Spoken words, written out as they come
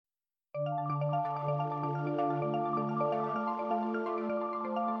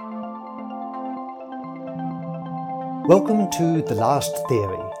Welcome to The Last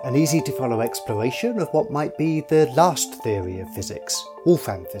Theory, an easy-to-follow exploration of what might be the last theory of physics,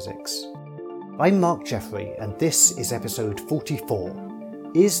 Wolfram physics. I'm Mark Jeffrey, and this is episode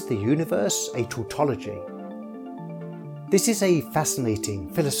 44. Is the universe a tautology? This is a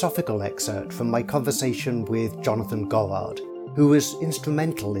fascinating philosophical excerpt from my conversation with Jonathan Gorard, who was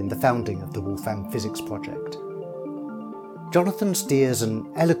instrumental in the founding of the Wolfram Physics Project. Jonathan steers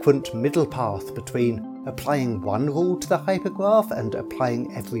an eloquent middle path between applying one rule to the hypergraph and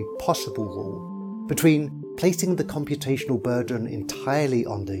applying every possible rule, between placing the computational burden entirely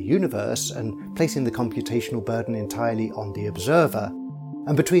on the universe and placing the computational burden entirely on the observer,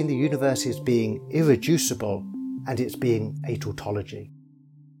 and between the universe's being irreducible and its being a tautology.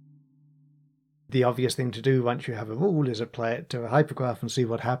 The obvious thing to do once you have a rule is apply it to a hypergraph and see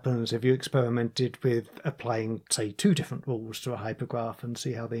what happens if you experimented with applying, say, two different rules to a hypergraph and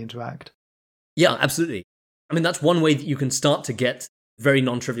see how they interact. Yeah, absolutely. I mean, that's one way that you can start to get very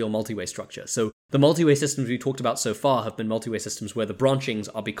non-trivial multi-way structure. So the multi-way systems we talked about so far have been multi-way systems where the branchings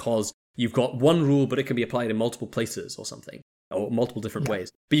are because you've got one rule, but it can be applied in multiple places or something, or multiple different ways.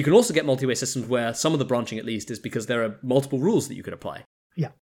 But you can also get multi-way systems where some of the branching, at least, is because there are multiple rules that you could apply. Yeah.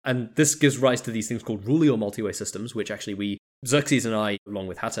 And this gives rise to these things called rulio multi-way systems, which actually Xerxes and I, along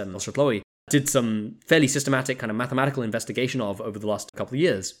with Hatem and Nosratlowy, did some fairly systematic kind of mathematical investigation of over the last couple of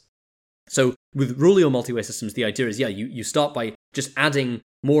years. So with rulio multi-way systems, the idea is, you start by just adding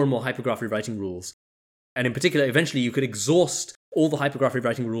more and more hypergraph rewriting rules. And in particular, eventually you could exhaust all the hypergraph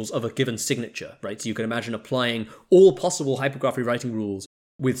rewriting rules of a given signature, right? So you can imagine applying all possible hypergraph rewriting rules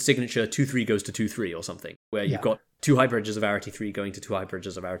with signature 2-3 goes to 2-3 or something, where you've got two hyperedges of arity 3 going to two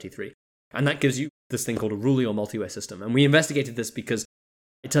hyperedges of arity 3. And that gives you this thing called a rulio multi-way system. And we investigated this because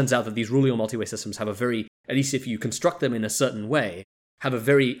it turns out that these rulio multi-way systems have a very, at least if you construct them in a certain way, have a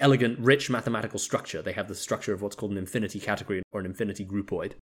very elegant, rich mathematical structure. They have the structure of what's called an infinity category or an infinity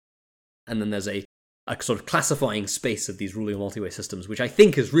groupoid. And then there's a sort of classifying space of these rulio multi-way systems, which I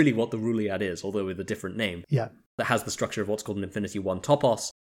think is really what the Ruliad is, although with a different name. Yeah. That has the structure of what's called an infinity 1 topos.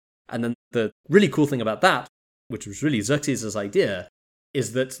 And then the really cool thing about that, which was really Xerxes' idea,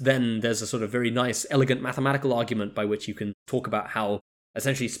 is that then there's a sort of very nice, elegant mathematical argument by which you can talk about how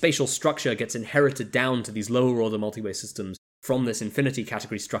essentially spatial structure gets inherited down to these lower order multi-way systems from this infinity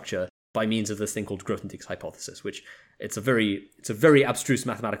category structure by means of this thing called Grothendieck's hypothesis, which it's a very abstruse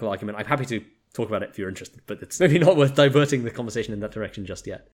mathematical argument. I'm happy to talk about it if you're interested, but it's maybe not worth diverting the conversation in that direction just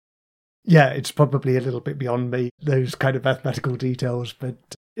yet. Yeah, it's probably a little bit beyond me, those kind of mathematical details, but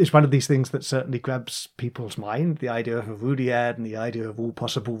it's one of these things that certainly grabs people's mind, the idea of a Ruliad and the idea of all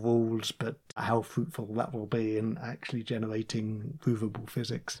possible rules, but how fruitful that will be in actually generating provable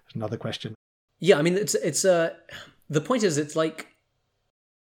physics is another question. Yeah, I mean, the point is, it's like,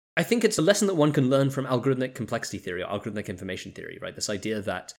 I think it's a lesson that one can learn from algorithmic complexity theory or algorithmic information theory, right? This idea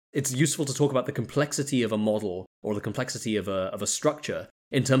that it's useful to talk about the complexity of a model or the complexity of a structure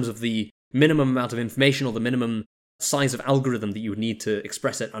in terms of the minimum amount of information or the minimum size of algorithm that you would need to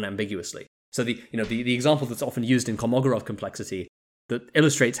express it unambiguously. So the example that's often used in Kolmogorov that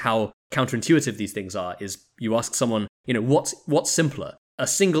illustrates how counterintuitive these things are is you ask someone, what's simpler, a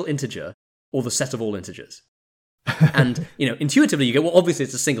single integer or the set of all integers? And, intuitively you go, well, obviously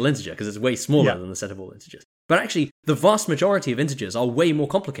it's a single integer because it's way smaller than the set of all integers. But actually, the vast majority of integers are way more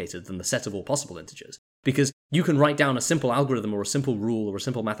complicated than the set of all possible integers, because you can write down a simple algorithm or a simple rule or a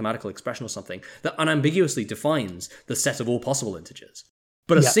simple mathematical expression or something that unambiguously defines the set of all possible integers.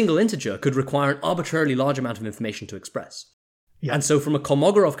 But a single integer could require an arbitrarily large amount of information to express. Yeah. And so from a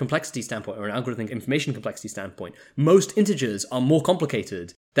Kolmogorov complexity standpoint or an algorithmic information complexity standpoint, most integers are more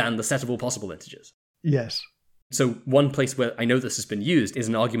complicated than the set of all possible integers. Yes. So one place where I know this has been used is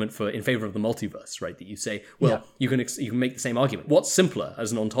an argument in favor of the multiverse, right? That you say, you can make the same argument. What's simpler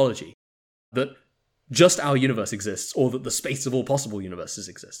as an ontology? That just our universe exists, or that the space of all possible universes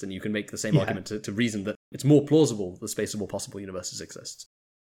exist. And you can make the same argument to reason that it's more plausible that the space of all possible universes exists.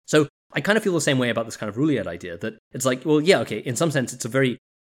 So I kind of feel the same way about this kind of Ruliad idea, that it's like, well, yeah, okay, in some sense it's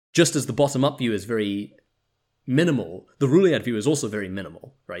just as the bottom-up view is very minimal, the Ruliad view is also very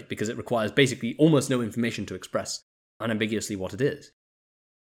minimal, right? Because it requires basically almost no information to express unambiguously what it is.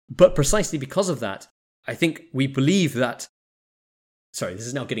 But precisely because of that, I think we believe that... Sorry, this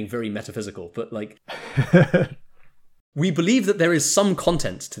is now getting very metaphysical, but we believe that there is some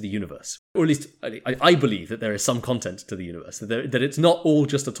content to the universe. Or at least, I believe that there is some content to the universe, that it's not all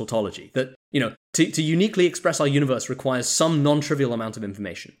just a tautology. That, to uniquely express our universe requires some non-trivial amount of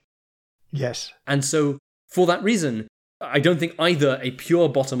information. Yes. And so, for that reason, I don't think either a pure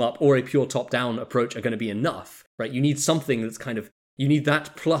bottom-up or a pure top-down approach are going to be enough, right? You need something that's you need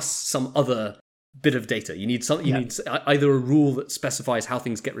that plus some other bit of data. You need something. You need either a rule that specifies how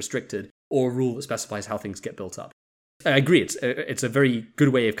things get restricted, or a rule that specifies how things get built up. I agree. It's a very good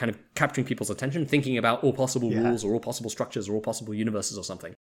way of kind of capturing people's attention, thinking about all possible rules or all possible structures or all possible universes or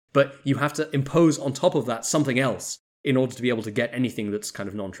something. But you have to impose on top of that something else in order to be able to get anything that's kind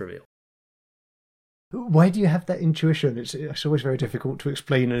of non-trivial. Why do you have that intuition? It's always very difficult to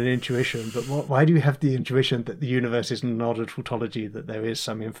explain an intuition, but why do you have the intuition that the universe is not a tautology, that there is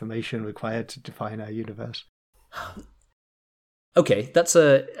some information required to define our universe? Okay, that's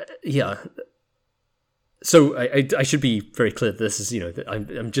So I should be very clear. This is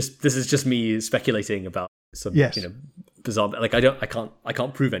this is just me speculating about some bizarre. Like I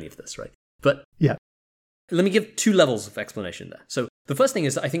can't prove any of this, right? But let me give two levels of explanation there. So the first thing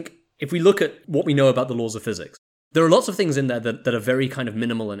is that I think if we look at what we know about the laws of physics, there are lots of things in there that are very kind of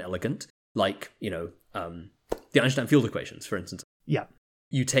minimal and elegant, like the Einstein field equations, for instance. Yeah,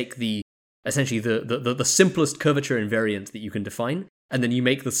 you take essentially the simplest curvature invariant that you can define, and then you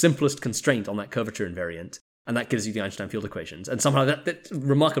make the simplest constraint on that curvature invariant, and that gives you the Einstein field equations. And somehow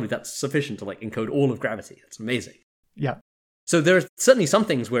remarkably, that's sufficient to like encode all of gravity. That's amazing. Yeah. So there are certainly some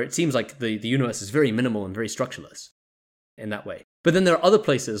things where it seems like the universe is very minimal and very structureless in that way. But then there are other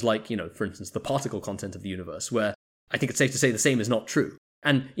places like, for instance, the particle content of the universe, where I think it's safe to say the same is not true.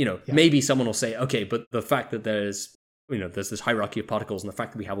 And, maybe someone will say, okay, but the fact that there's this hierarchy of particles, and the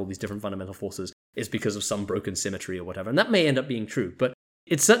fact that we have all these different fundamental forces is because of some broken symmetry or whatever. And that may end up being true. But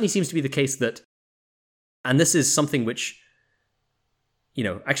it certainly seems to be the case that, and this is something which,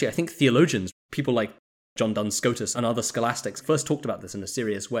 actually I think theologians, people like John Duns Scotus and other scholastics first talked about this in a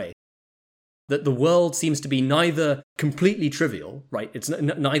serious way, that the world seems to be neither completely trivial, right? It's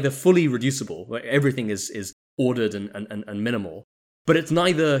neither fully reducible, where everything is ordered and minimal, but it's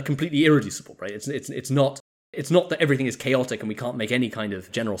neither completely irreducible, right? It's not that everything is chaotic and we can't make any kind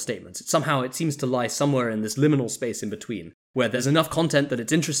of general statements. Somehow it seems to lie somewhere in this liminal space in between, where there's enough content that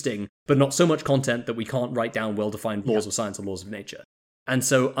it's interesting, but not so much content that we can't write down well-defined laws of science or laws of nature. And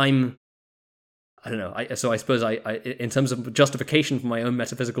so I don't know. I suppose I, in terms of justification from my own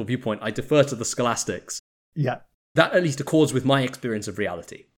metaphysical viewpoint, I defer to the scholastics. Yeah. That at least accords with my experience of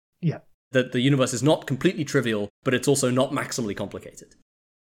reality. Yeah. That the universe is not completely trivial, but it's also not maximally complicated.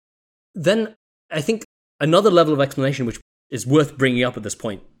 Then I think another level of explanation which is worth bringing up at this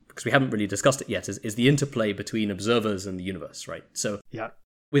point, because we haven't really discussed it yet, is the interplay between observers and the universe, right? So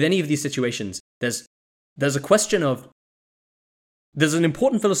with any of these situations, there's a question of, there's an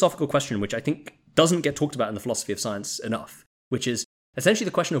important philosophical question which I think doesn't get talked about in the philosophy of science enough, which is essentially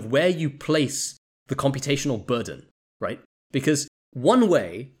the question of where you place the computational burden, right? Because one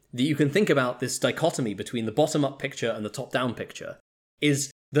way that you can think about this dichotomy between the bottom-up picture and the top-down picture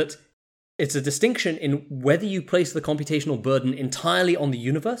is that it's a distinction in whether you place the computational burden entirely on the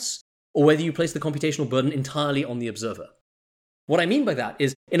universe or whether you place the computational burden entirely on the observer. What I mean by that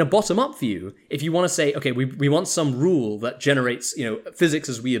is, in a bottom-up view, if you want to say, okay, we want some rule that generates, physics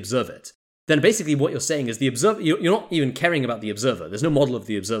as we observe it, then basically what you're saying is the observer, you're not even caring about the observer. There's no model of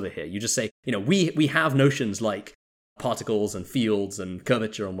the observer here. You just say, we have notions like particles and fields and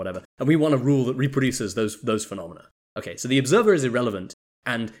curvature and whatever, and we want a rule that reproduces those phenomena. Okay, so the observer is irrelevant,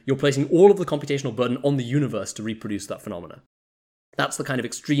 and you're placing all of the computational burden on the universe to reproduce that phenomena. That's the kind of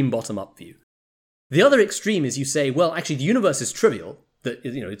extreme bottom-up view. The other extreme is you say, well, actually, the universe is trivial, that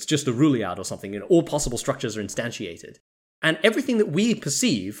it's just a Roolead or something, all possible structures are instantiated. And everything that we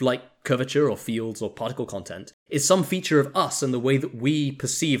perceive, like curvature or fields or particle content, is some feature of us and the way that we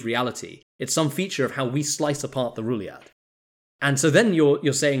perceive reality. It's some feature of how we slice apart the Roolead. And so then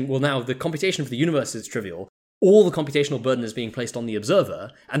you're saying, well, now the computation for the universe is trivial, all the computational burden is being placed on the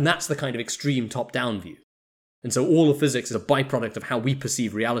observer, and that's the kind of extreme top-down view. And so all of physics is a byproduct of how we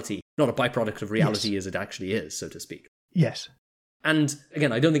perceive reality, not a byproduct of reality as it actually is, so to speak. Yes. And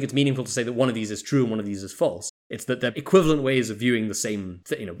again, I don't think it's meaningful to say that one of these is true and one of these is false. It's that they're equivalent ways of viewing the same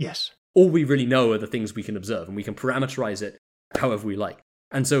thing. Yes. All we really know are the things we can observe, and we can parameterize it however we like.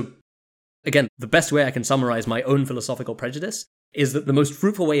 And so, again, the best way I can summarize my own philosophical prejudice is that the most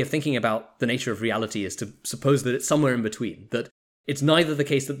fruitful way of thinking about the nature of reality is to suppose that it's somewhere in between, that it's neither the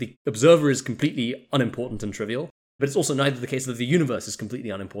case that the observer is completely unimportant and trivial, but it's also neither the case that the universe is completely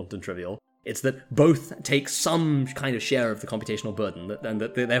unimportant and trivial. It's that both take some kind of share of the computational burden, and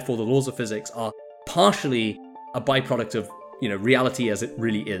that therefore the laws of physics are partially a byproduct of reality as it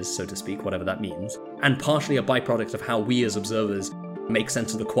really is, so to speak, whatever that means, and partially a byproduct of how we as observers make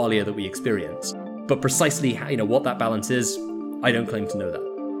sense of the qualia that we experience. But precisely what that balance is, I don't claim to know that.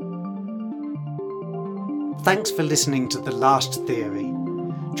 Thanks for listening to The Last Theory.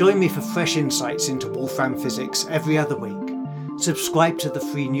 Join me for fresh insights into Wolfram physics every other week. Subscribe to the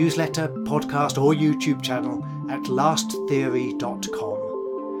free newsletter, podcast or YouTube channel at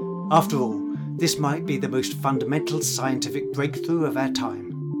lasttheory.com. After all, this might be the most fundamental scientific breakthrough of our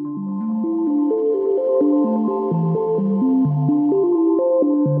time.